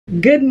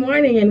Good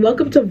morning and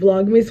welcome to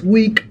Vlogmas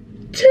week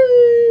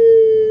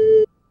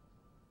 2.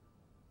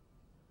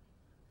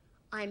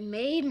 I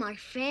made my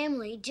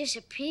family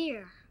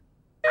disappear.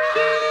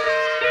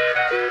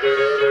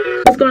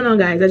 What's going on,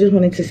 guys? I just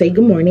wanted to say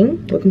good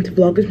morning. Welcome to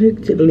Vlogmas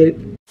week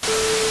 2.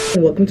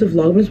 Welcome to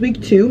Vlogmas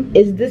week 2.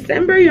 It's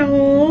December,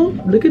 y'all.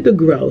 Look at the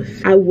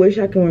growth. I wish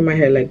I could wear my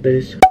hair like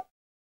this.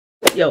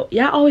 Yo,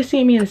 y'all always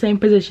see me in the same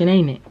position,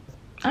 ain't it?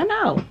 I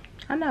know.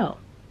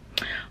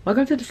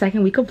 Welcome to the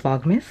second week of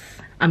Vlogmas.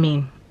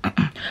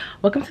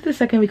 Welcome to the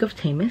second week of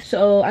TAEMAS.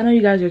 So I know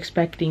you guys are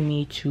expecting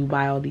me to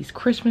buy all these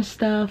Christmas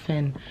stuff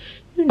and,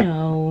 you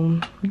know,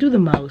 do the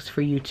most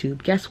for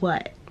YouTube. Guess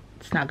what?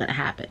 It's not gonna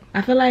happen.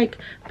 I feel like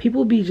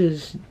some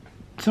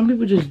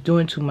people just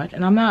doing too much,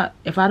 and I'm not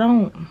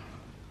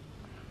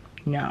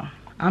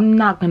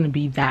gonna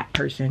be that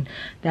person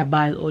that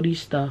buys all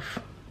these stuff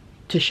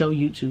to show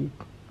YouTube.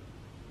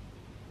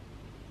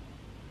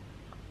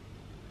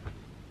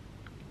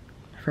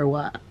 For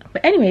what?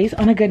 But anyways,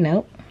 on a good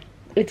note,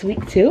 it's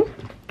week 2.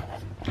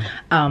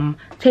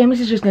 TAEMAS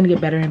is just gonna get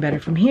better and better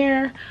from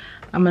here.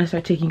 I'm gonna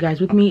start taking you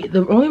guys with me.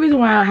 The only reason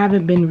why I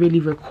haven't been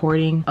really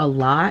recording a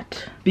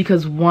lot,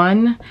 because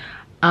 1,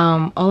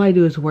 all I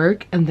do is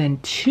work, and then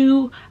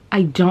 2,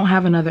 I don't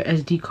have another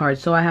SD card,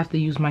 so I have to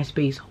use my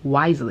space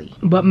wisely,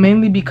 but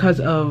mainly because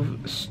of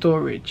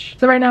storage.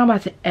 So right now I'm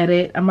about to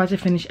edit. I'm about to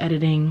finish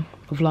editing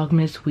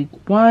Vlogmas week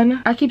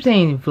 1. I keep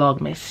saying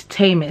Vlogmas,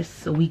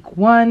 TAEMAS week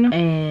 1,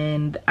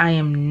 and I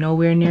am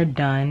nowhere near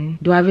done.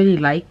 Do I really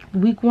like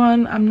week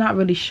 1? I'm not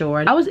really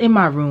sure. I was in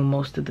my room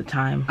most of the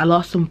time. I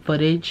lost some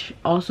footage.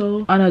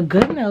 Also, on a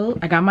good note,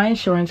 I got my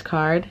insurance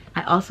card.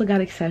 I also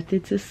got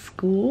accepted to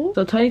school.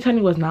 So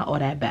 2020 was not all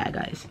that bad,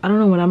 guys. I don't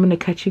know when I'm gonna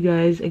catch you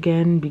guys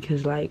again,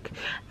 because like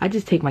I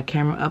just take my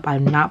camera up.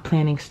 I'm not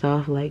planning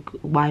stuff. Like,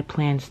 why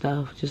plan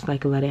stuff? Just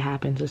like let it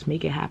happen. Just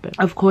make it happen.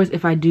 Of course,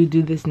 if I do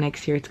this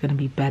next year, it's gonna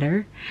be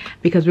better,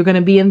 because we're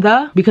gonna be in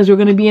the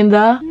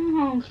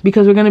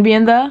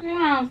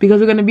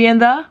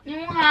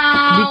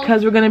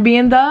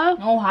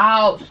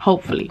house.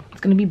 Hopefully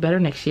it's gonna be better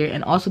next year.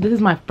 And also, this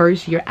is my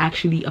first year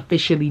actually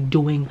officially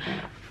doing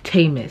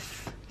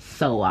TAEMAS,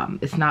 so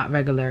it's not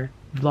regular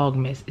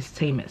Vlogmas, it's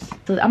TAEMAS.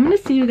 So I'm gonna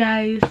see you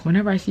guys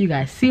whenever I see you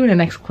guys. See you in the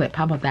next clip.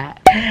 How about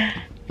that?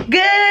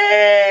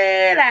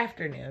 Good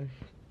afternoon.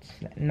 It's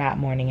not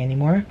morning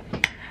anymore.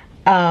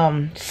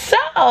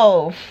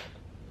 So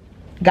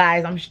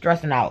guys, I'm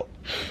stressing out.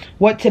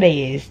 What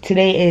today is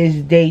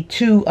day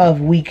 2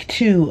 of week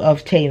 2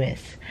 of TAEMAS.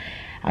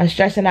 I'm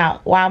stressing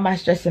out. Why am I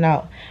stressing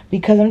out?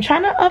 Because I'm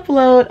trying to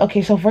upload.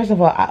 Okay, so first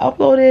of all, I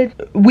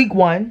uploaded week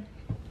 1,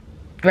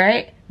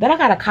 right? Then I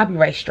got a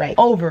copyright strike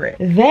over it.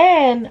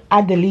 Then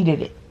I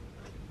deleted it.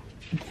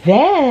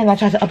 Then I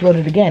tried to upload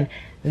it again.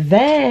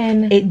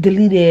 Then it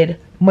deleted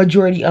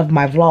majority of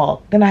my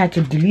vlog. Then I had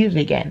to delete it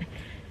again.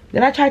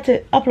 Then I tried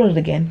to upload it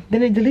again.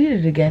 Then it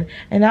deleted it again.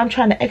 And now I'm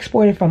trying to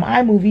export it from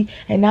iMovie.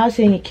 And now it's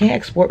saying it can't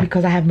export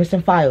because I have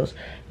missing files.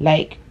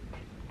 Like,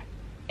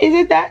 is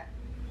it that?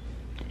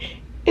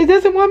 It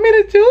doesn't want me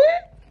to do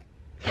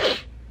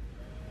it?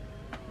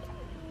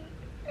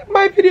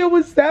 My video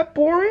was that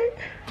boring?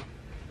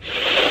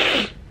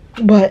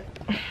 But,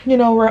 you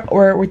know,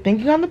 we're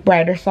thinking on the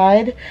brighter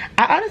side.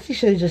 I honestly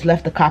should have just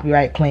left the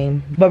copyright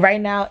claim. But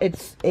right now,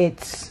 it's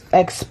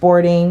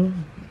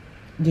exporting.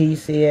 Do you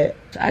see it?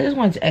 So I just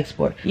wanted to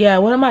export. Yeah,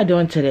 what am I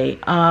doing today?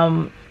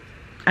 I'm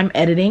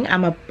editing.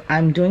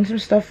 I'm doing some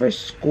stuff for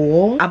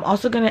school. I'm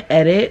also gonna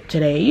edit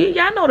today.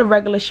 Y'all know the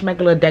regular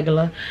schmegular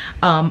degular.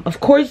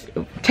 Of course,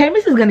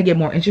 TAEMAS is gonna get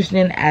more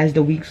interesting as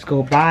the weeks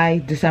go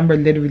by. December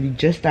literally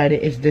just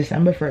started. It's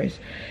December 1st.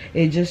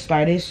 It just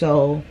started,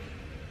 so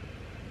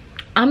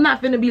I'm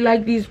not gonna be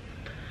like these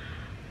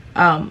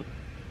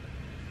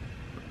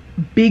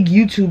big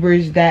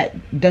YouTubers that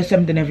does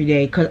something every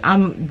day, because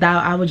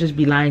I would just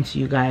be lying to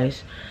you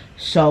guys.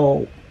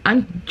 So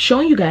I'm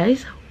showing you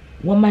guys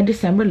what my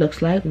December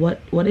looks like,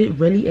 what it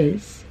really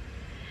is.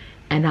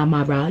 And I'm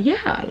around,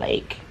 yeah,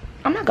 like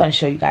I'm not gonna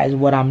show you guys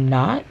what I'm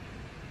not.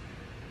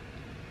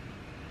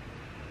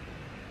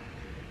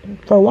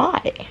 For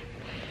why?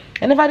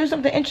 And if I do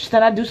something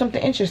interesting, I do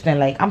something interesting.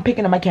 Like, I'm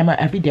picking up my camera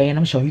every day and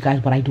I'm showing you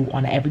guys what I do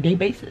on an everyday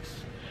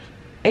basis.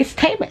 It's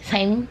TAEMAS,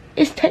 honey.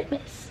 It's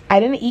TAEMAS. I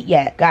didn't eat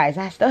yet, guys.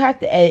 I still have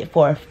to edit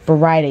for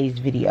Friday's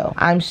video.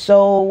 I'm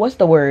so, what's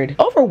the word?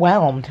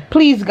 Overwhelmed.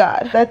 Please,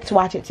 God, let's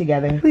watch it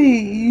together.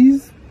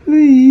 Please. What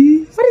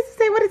does it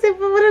say? What does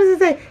it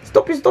say?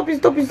 Stupid.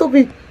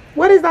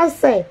 What does that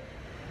say?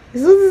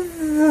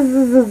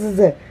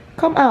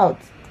 Come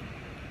out.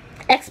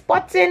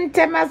 Exporting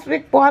TAEMAS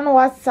week 1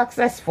 was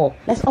successful.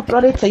 Let's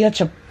upload it to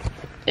YouTube.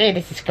 Hey,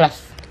 this is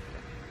close.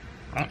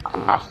 We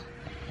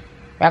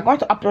are going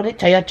to upload it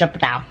to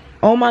YouTube now.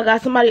 Oh my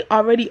god, somebody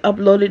already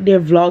uploaded their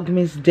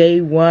Vlogmas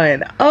day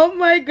 1. Oh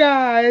my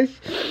gosh.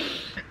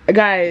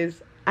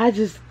 Guys,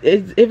 if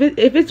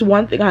it's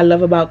one thing I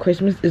love about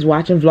Christmas is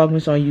watching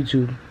Vlogmas on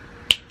YouTube.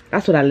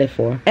 That's what I live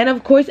for. And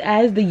of course,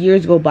 as the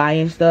years go by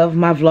and stuff,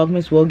 my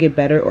Vlogmas will get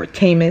better. Or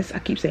TAEMAS. I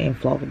keep saying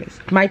Vlogmas.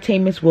 My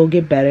TAEMAS will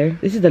get better.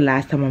 This is the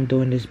last time I'm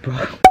doing this, bro.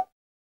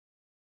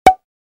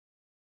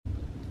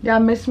 Y'all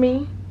miss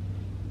me?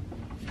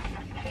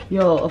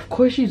 Yo, of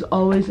course she's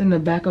always in the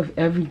back of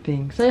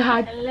everything. Say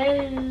hi.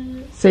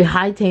 Hello. Say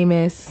hi,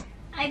 TAEMAS.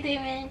 Hi,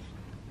 TAEMAS.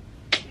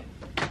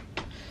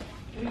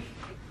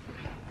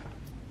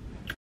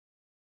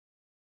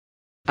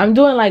 I'm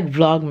doing like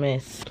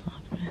Vlogmas.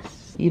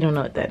 You don't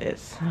know what that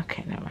is.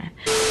 Okay, never mind.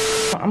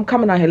 I'm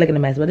coming out here looking a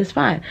mess, but it's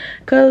fine.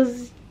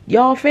 Cause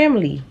y'all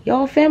family.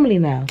 Y'all family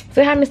now.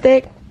 Say hi,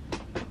 Mistake.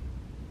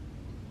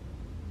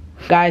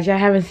 Guys, y'all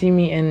haven't seen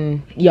me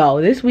in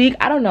this week.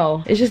 I don't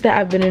know. It's just that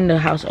I've been in the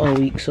house all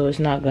week, so it's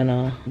not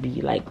gonna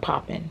be like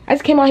popping. I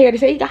just came out here to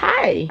say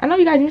hi. I know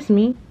you guys miss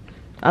me.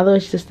 Although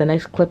it's just the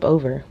next clip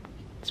over.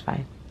 It's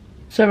fine.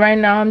 So right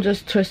now I'm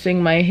just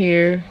twisting my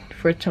hair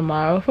for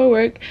tomorrow for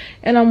work,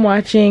 and I'm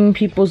watching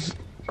people's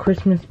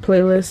Christmas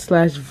playlist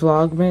 /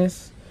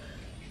 Vlogmas.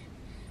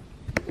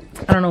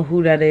 I don't know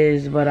who that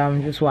is, but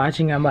I'm just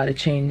watching. I'm about to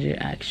change it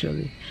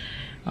actually.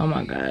 Oh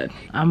my god,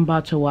 I'm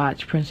about to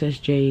watch Princess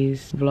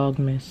J's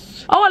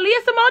Vlogmas. Oh,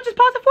 Aaliyah Simone just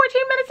posted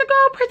 14 minutes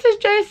ago. Princess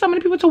J, so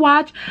many people to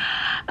watch.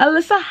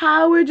 Alyssa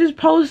Howard just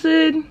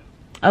posted.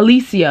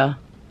 Alicia,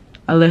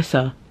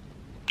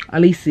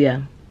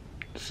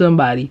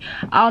 somebody.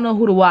 I don't know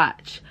who to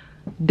watch.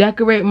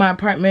 Decorate my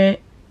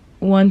apartment,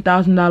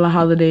 $1,000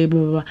 holiday,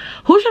 blah, blah, blah.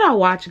 Who should I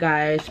watch,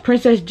 guys?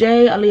 Princess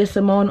J, Aaliyah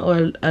Simone,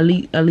 or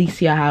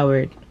Alicia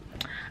Howard?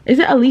 Is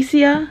it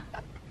Alicia?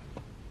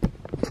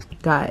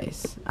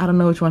 Guys, I don't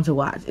know which one to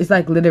watch. It's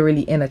like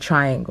literally in a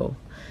triangle.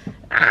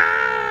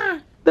 Ah,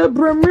 the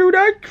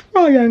Bermuda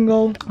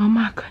Triangle. Oh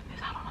my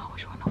goodness, I don't know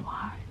which one to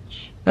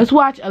watch. Let's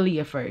watch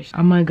Aaliyah first.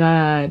 Oh my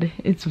god,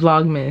 it's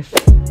Vlogmas.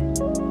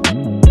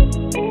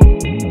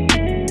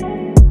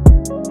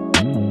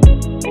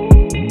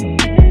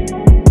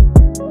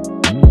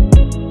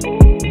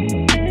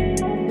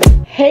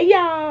 Hey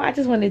y'all, I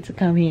just wanted to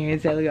come here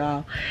and tell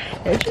y'all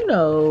that you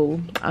know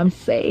I'm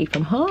safe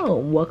from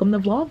home. Welcome to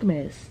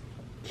Vlogmas.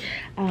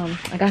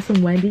 I got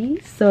some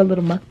Wendy's, so a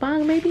little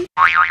mukbang maybe.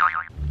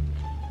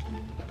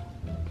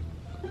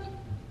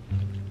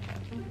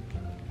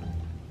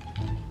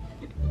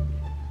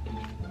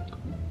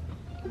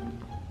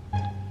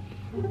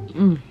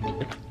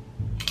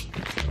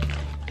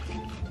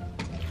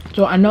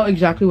 So I know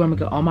exactly where I'm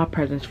gonna get all my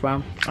presents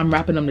from. I'm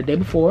wrapping them the day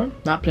before,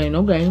 not playing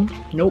no game.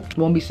 Nope,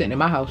 won't be sitting in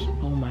my house.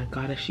 Oh my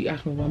god, if she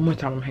asks me one more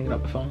time, I'm hanging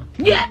up the phone.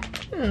 Yeah!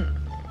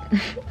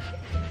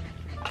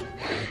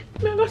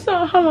 Man, that's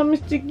not how I'm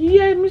Mr.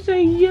 Yeah, Mr.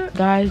 Yeah.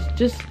 Guys,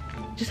 just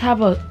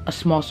have a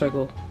small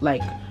circle,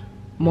 like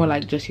more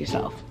like just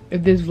yourself.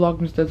 If this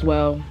Vlogmas does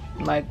well,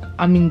 like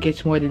I mean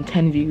gets more than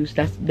 10 views,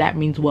 that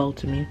means well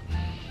to me.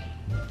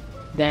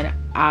 Then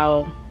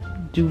I'll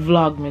do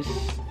Vlogmas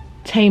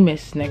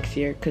TAEMAS next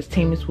year, because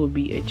TAEMAS will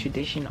be a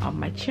tradition on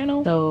my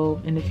channel. So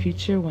in the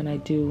future, when I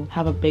do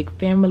have a big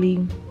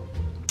family,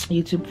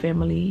 YouTube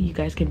family, you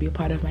guys can be a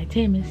part of my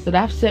TAEMAS. So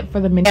that's it for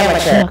the mini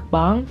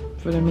mukbang,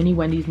 for the mini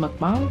Wendy's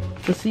mukbang.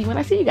 So see you when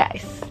I see you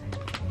guys.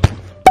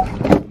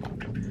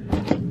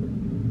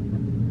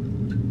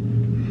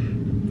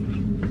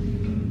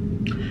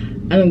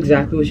 I know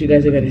exactly what you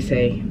guys are gonna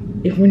say.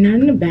 If we're not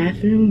in the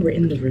bathroom, we're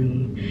in the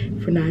room.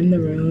 If we're not in the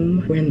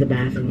room, we're in the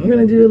bathroom. We're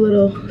gonna do a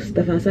little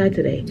stuff outside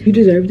today. You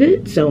deserved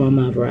it, so I'm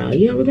overall.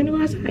 Yeah, we're gonna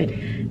go outside.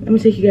 I'm gonna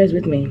take you guys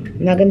with me.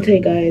 I'm not gonna tell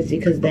you guys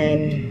because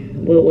then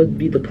what would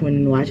be the point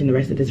in watching the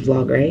rest of this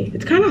vlog, right?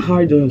 It's kind of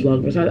hard doing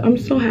Vlogmas. I'm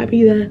so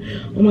happy that,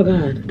 oh my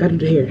god, got him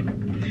to here.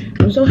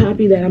 I'm so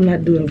happy that I'm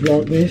not doing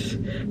Vlogmas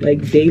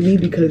like daily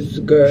because,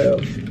 girl,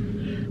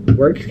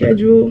 work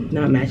schedule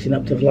not matching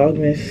up to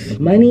Vlogmas,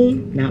 money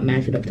not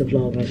matching up to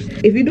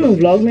Vlogmas. If you're doing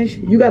Vlogmas,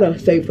 you gotta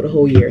save for the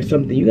whole year or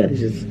something. You gotta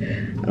just,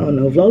 I don't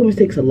know, Vlogmas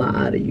takes a lot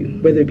out of you,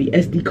 whether it be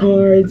SD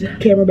cards,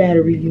 camera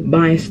battery,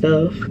 buying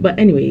stuff. But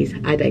anyways,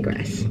 I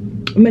digress.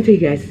 I'm gonna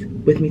take you guys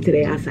with me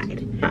today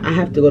outside. I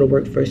have to go to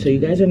work first, so you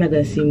guys are not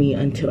gonna see me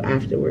until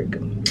after work.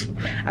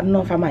 I don't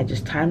know if I might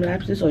just time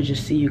lapse this or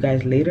just see you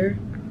guys later.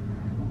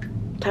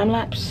 Time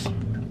lapse.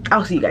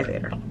 I'll see you guys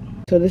later.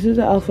 So this is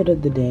the outfit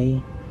of the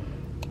day.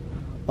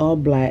 All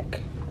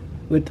black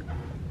with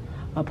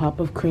a pop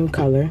of cream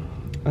color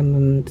and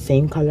then the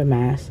same color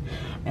mask,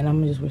 and I'm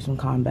gonna just wear some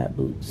combat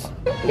boots.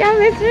 Y'all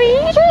miss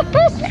me?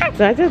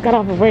 So I just got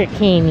off of work,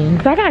 Kenny.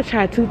 So I gotta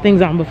try 2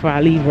 things on before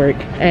I leave work,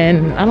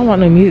 and I don't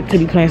want no music to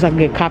be playing so I can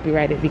get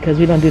copyrighted because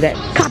we don't do that.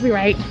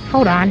 Copyright.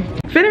 Hold on.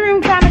 Fitting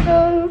Room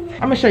Chronicles.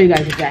 I'm gonna show you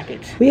guys the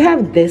jackets. We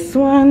have this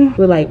one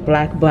with like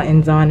black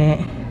buttons on it,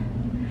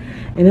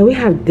 and then we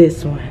have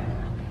this one.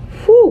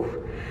 Whew,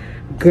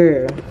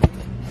 girl.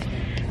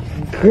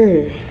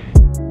 Girl,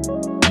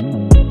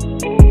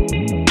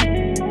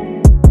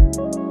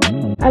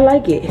 I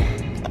like it.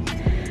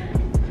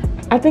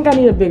 I think I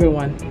need a bigger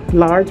one,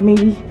 large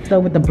maybe. So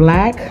with the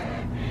black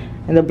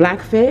and the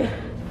black fit.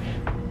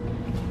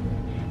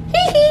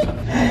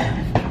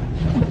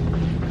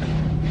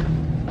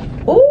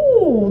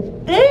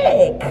 Ooh,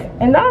 thick,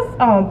 and that's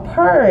on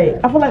purge.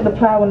 I feel like the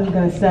plaid one is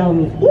gonna sell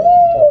me.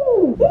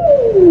 Ooh,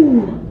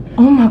 ooh.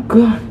 Oh my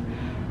god.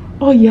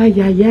 Oh yeah,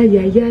 yeah, yeah,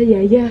 yeah, yeah, yeah,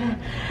 yeah.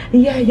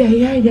 Yeah, yeah,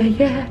 yeah, yeah,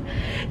 yeah.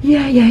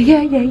 Yeah, yeah,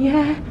 yeah, yeah,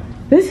 yeah.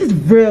 This is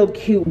real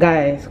cute,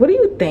 guys. What do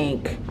you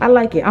think? I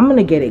like it. I'm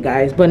gonna get it,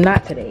 guys, but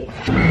not today.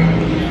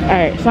 All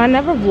right, so I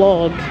never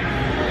vlogged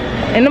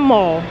in the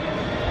mall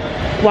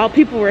while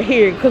people were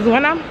here, because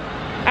when I'm,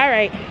 all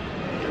right.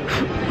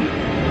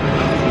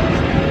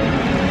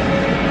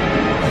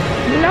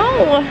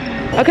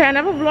 No. Okay, I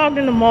never vlogged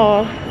in the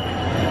mall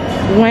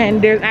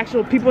when there's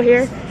actual people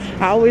here.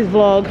 I always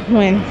vlog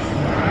when,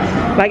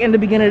 like, in the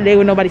beginning of the day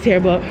when nobody's here,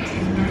 but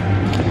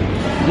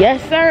yes,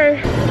 sir.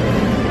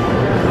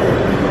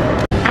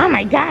 Oh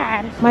my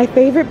God. My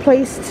favorite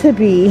place to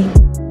be.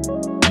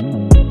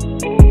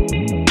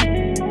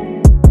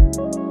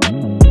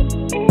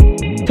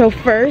 So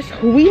first,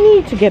 we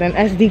need to get an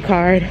SD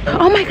card.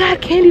 Oh my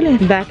God,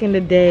 Candyland. Back in the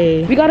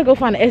day, we gotta go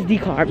find an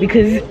SD card,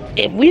 because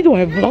if we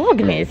doing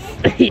Vlogmas,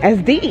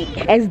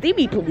 SD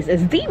me please,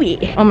 SD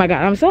me. Oh my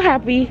God, I'm so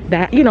happy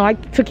that, you know, I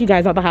took you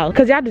guys out the house,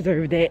 because y'all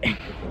deserved it.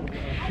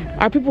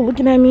 Are people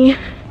looking at me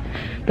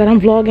that I'm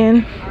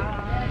vlogging?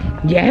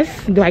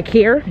 Yes. Do I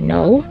care?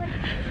 No.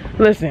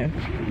 Listen,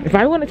 if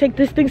I want to take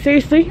this thing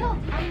seriously,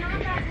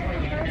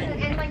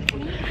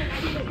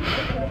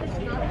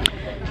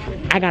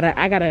 I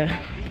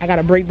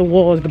gotta break the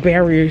walls, the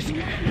barriers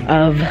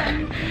of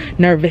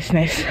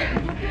nervousness.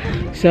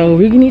 So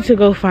we need to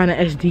go find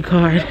an SD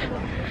card,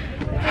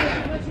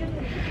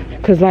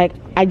 cause like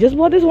I just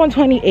bought this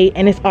 128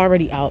 and it's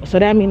already out. So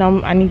that means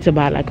I need to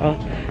buy like a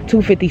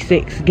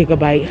 256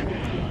 gigabyte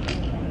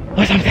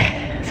or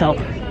something. So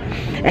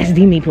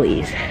SD me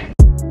please.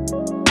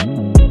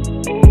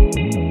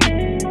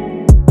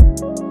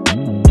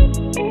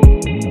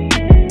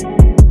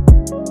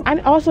 I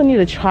also need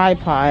a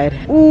tripod.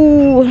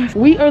 Ooh,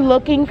 we are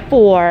looking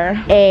for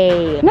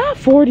a, not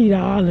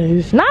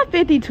 $40, not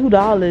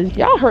 $52.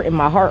 Y'all hurting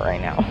my heart right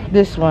now.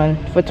 This one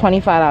for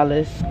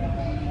 $25.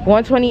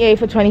 128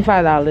 for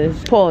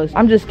 $25. Pause.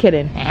 I'm just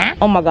kidding.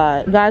 Oh my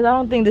God, guys, I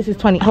don't think this is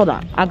 20. Hold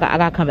on, I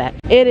gotta come back.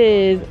 It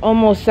is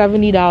almost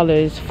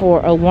 $70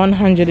 for a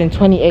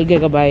 128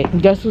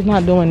 gigabyte. Guess who's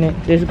not doing it?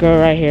 This girl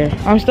right here.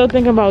 I'm still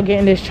thinking about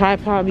getting this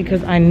tripod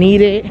because I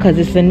need it, because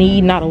it's a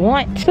need, not a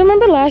want. So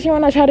remember last year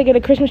when I tried to get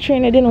a Christmas tree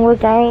and it didn't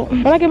work out?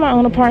 When I get my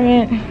own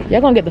apartment,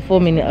 y'all gonna get the full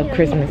meaning of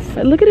Christmas.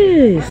 Look at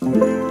this.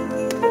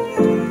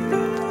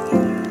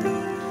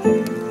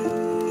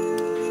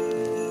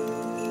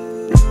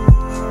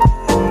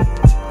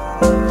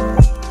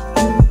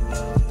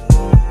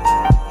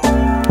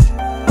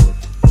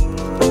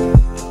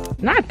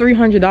 Not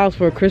 $300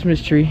 for a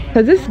Christmas tree,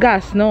 because this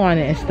got snow on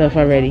it and stuff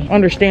already.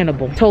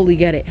 Understandable. Totally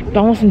get it.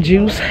 Don't want some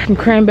juice, some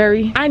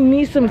cranberry. I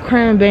need some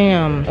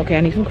cranbam. Okay,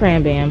 I need some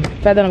cranbam. The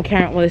fact that I'm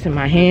carrying all this in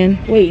my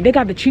hand. Wait, they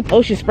got the cheap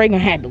ocean spray. Gonna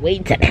have to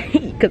wait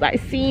because I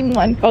seen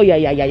one. Oh yeah.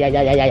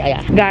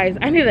 Guys,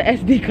 I need an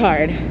SD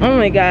card. Oh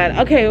my God.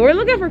 Okay, we're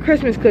looking for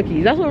Christmas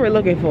cookies. That's what we're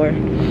looking for.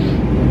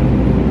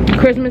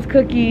 Christmas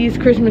cookies,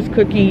 Christmas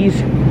cookies.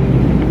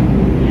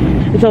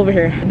 It's over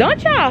here.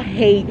 Don't y'all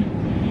hate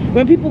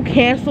when people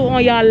cancel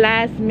on y'all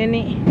last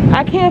minute?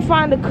 I can't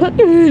find the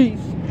cookies.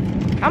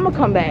 I'm gonna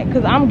come back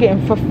because I'm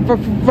getting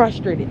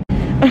frustrated.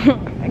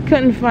 I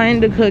couldn't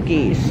find the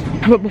cookies.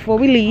 But before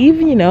we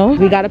leave, you know,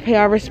 we gotta pay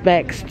our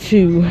respects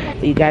to,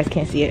 you guys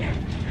can't see it,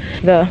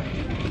 the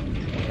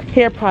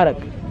hair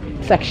product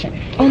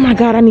section. Oh my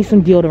God, I need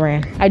some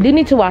deodorant. I do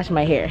need to wash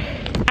my hair.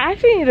 I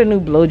actually need a new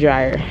blow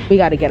dryer. We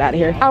gotta get out of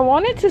here. I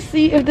wanted to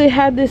see if they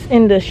had this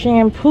in the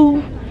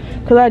shampoo,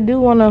 because I do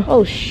want to,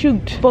 oh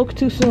shoot, spoke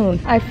too soon.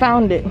 I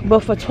found it.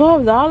 But for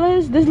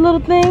 $12, this little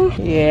thing,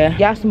 yeah,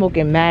 y'all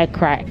smoking mad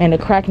crack. And the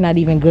crack not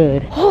even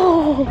good.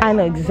 Oh, I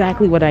know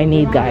exactly what I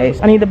need, guys.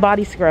 I need a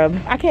body scrub.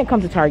 I can't come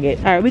to Target.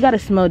 All right, we got to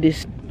smell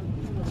this.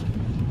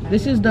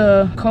 This is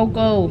the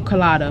Cocoa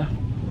Colada.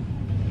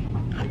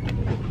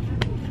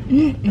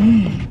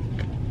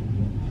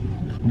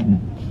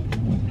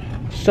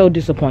 So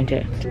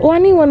disappointed. Oh, I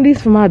need one of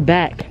these for my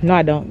back. No,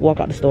 I don't. Walk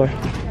out the store.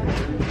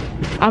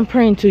 I'm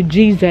praying to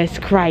Jesus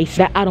Christ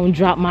that I don't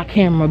drop my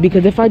camera,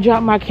 because if I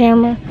drop my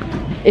camera,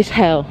 it's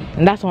hell.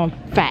 And that's on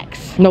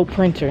facts. No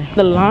printer.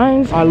 The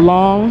lines are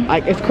long.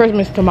 Like, it's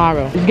Christmas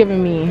tomorrow. It's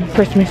giving me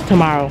Christmas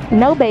tomorrow.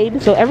 No,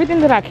 babe. So everything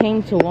that I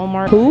came to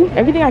Walmart,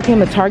 everything I came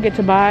to Target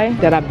to buy,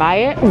 that I buy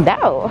it?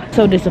 No.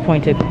 So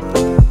disappointed.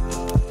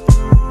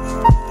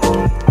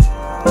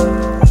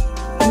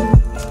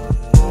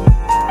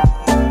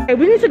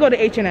 We need to go to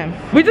H&M.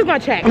 We're just gonna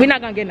check. We're not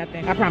gonna get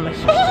nothing, I promise.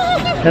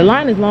 The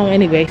line is long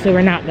anyway, so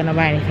we're not gonna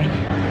buy anything.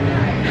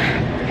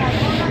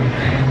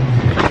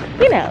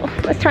 You know,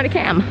 let's turn the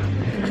cam.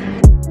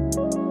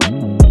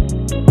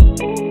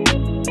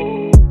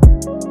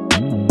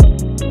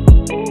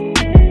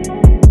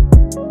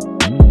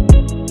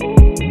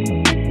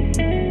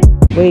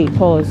 Wait,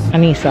 pause. I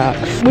need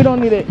socks. We don't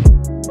need it.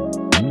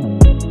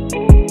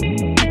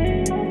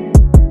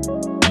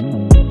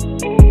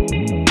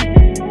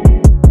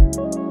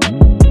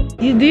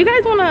 Do you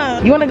guys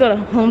wanna go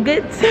to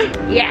HomeGoods?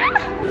 Yeah.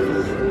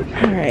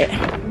 All right.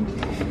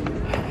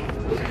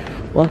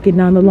 Walking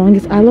down the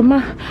longest aisle of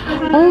my.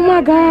 Oh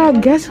my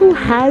God! Guess who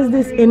has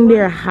this in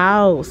their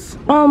house?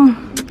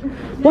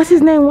 What's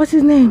his name? What's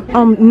his name?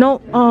 No,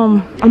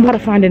 I'm about to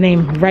find a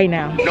name right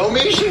now.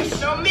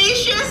 Nomicious.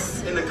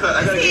 In the cut.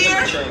 I gotta get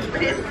him a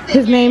chain.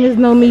 His name is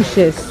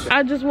Nomicious.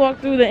 I just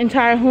walked through the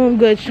entire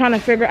HomeGoods trying to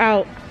figure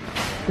out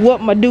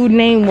what my dude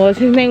name was.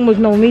 His name was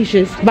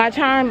Nomicious. By the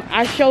time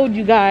I showed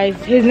you guys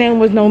his name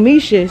was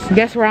Nomicious,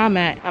 guess where I'm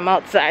at? I'm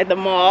outside the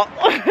mall.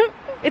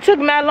 It took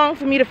mad long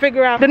for me to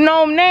figure out the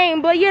gnome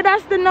name, but yeah,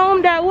 that's the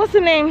gnome that, what's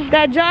the name,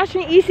 that Josh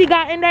and Issy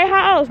got in their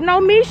house.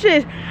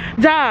 Nomicious.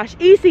 Josh,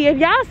 Issy, if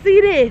y'all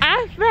see this,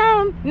 I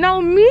found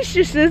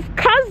Nomicious's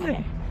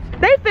cousin.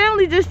 They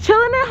family just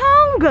chilling at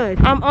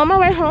HomeGoods. I'm on my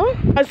way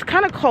home. It's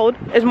kind of cold.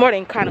 It's more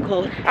than kind of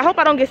cold. I hope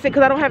I don't get sick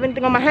because I don't have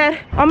anything on my head.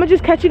 I'm gonna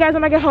just catch you guys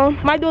when I get home.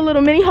 Might do a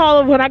little mini haul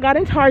of what I got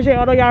in Target,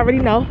 although y'all already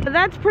know. But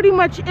that's pretty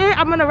much it.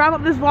 I'm gonna wrap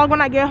up this vlog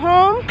when I get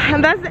home.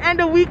 And that's the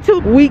end of week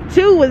 2. Week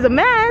 2 was a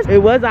mess.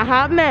 It was a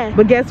hot mess.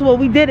 But guess what?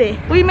 We did it.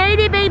 We made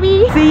it,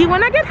 baby. See you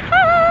when I get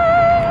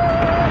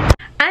home.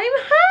 I'm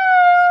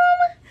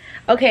home.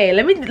 Okay,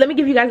 let me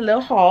give you guys a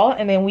little haul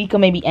and then we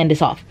can maybe end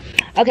this off.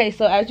 Okay,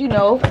 so as you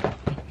know,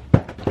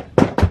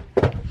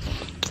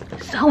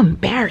 so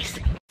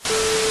embarrassing.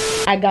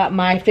 I got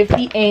my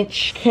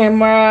 50-inch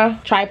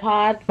camera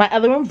tripod. My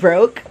other one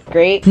broke.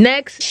 Great.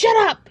 Next, shut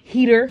up,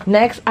 heater.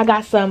 Next, I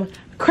got some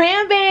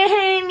cranberry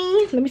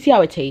honey. Let me see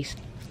how it tastes.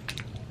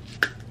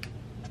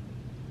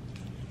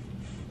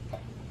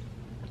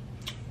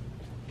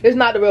 It's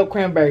not the real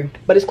cranberry,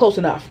 but it's close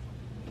enough.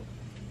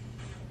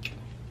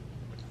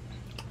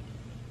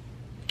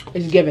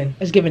 It's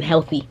giving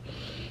healthy.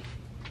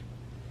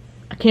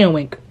 I can't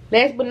wink.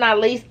 Last but not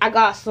least, I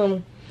got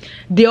some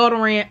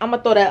deodorant. I'm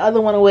gonna throw that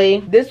other one away.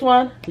 This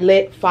one,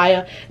 lit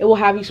fire. It will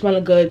have you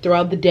smelling good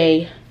throughout the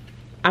day.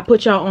 I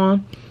put y'all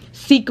on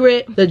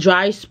Secret, the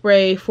dry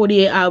spray,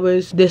 48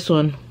 hours. This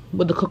one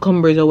with the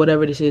cucumbers or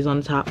whatever this is on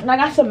the top. And I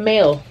got some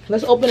mail.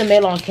 Let's open the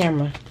mail on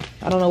camera.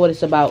 I don't know what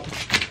it's about.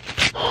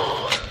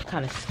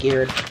 Kind of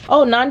scared.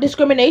 Oh,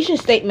 non-discrimination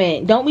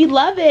statement. Don't we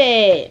love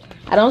it?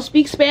 I don't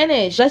speak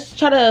Spanish. Let's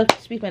try to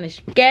speak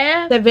Spanish.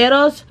 Que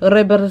severos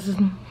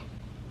representantes.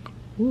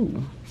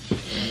 Ooh.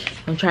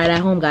 Don't try it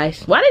at home,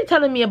 guys. Why are they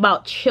telling me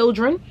about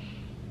children?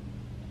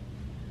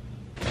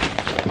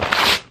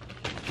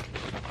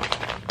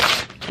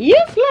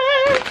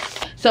 Useless.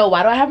 So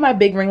why do I have my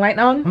big ring light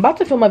on? I'm about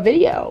to film a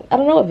video. I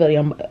don't know what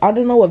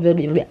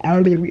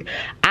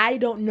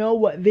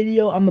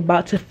video I'm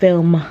about to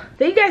film.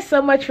 Thank you guys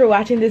so much for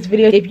watching this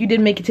video. If you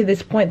did make it to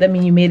this point, that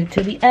means you made it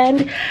to the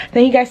end.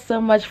 Thank you guys so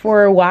much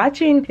for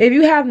watching. If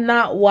you have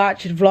not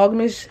watched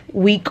Vlogmas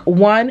week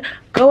 1,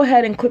 go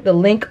ahead and click the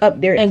link up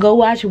there and go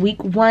watch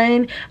week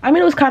 1. I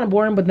mean, it was kind of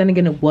boring, but then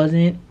again, it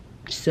wasn't.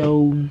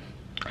 So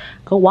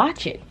go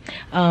watch it.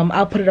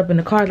 I'll put it up in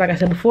the cards like I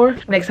said before.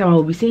 Next time I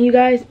will be seeing you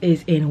guys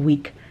is in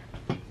week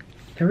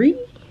 3.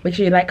 Make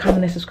sure you like,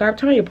 comment, and subscribe.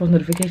 Turn on your post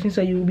notifications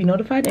so you will be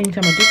notified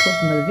anytime I do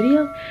post another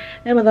video.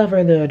 And without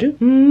further ado,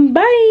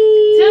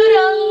 bye.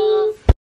 Toodles.